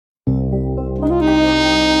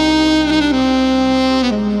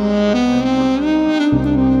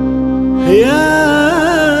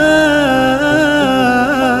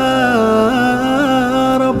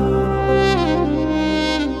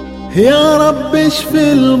يا رب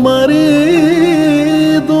اشفي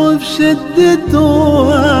المريض وفي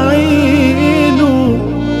شدته عينه،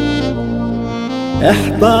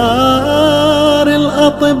 احضار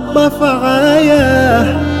الأطباء في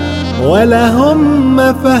عياه ولا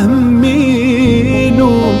هم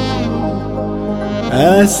فهمينه،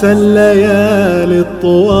 قاسى الليالي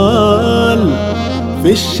الطوال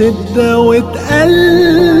في الشدة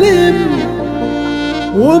وتألم،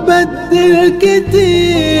 وبدل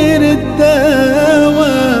كتير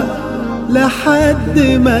الدواء لحد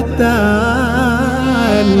ما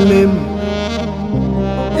تعلم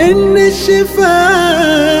إن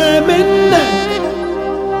الشفاء منك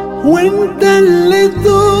وانت اللي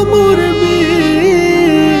تؤمر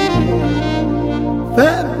بيه،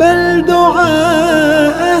 فاقبل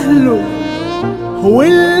دعاء أهله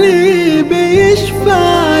واللي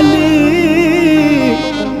بيشفع ليه،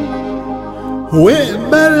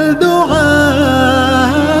 واقبل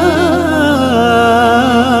دعاء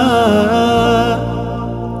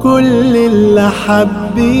كل اللي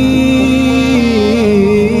حبيه.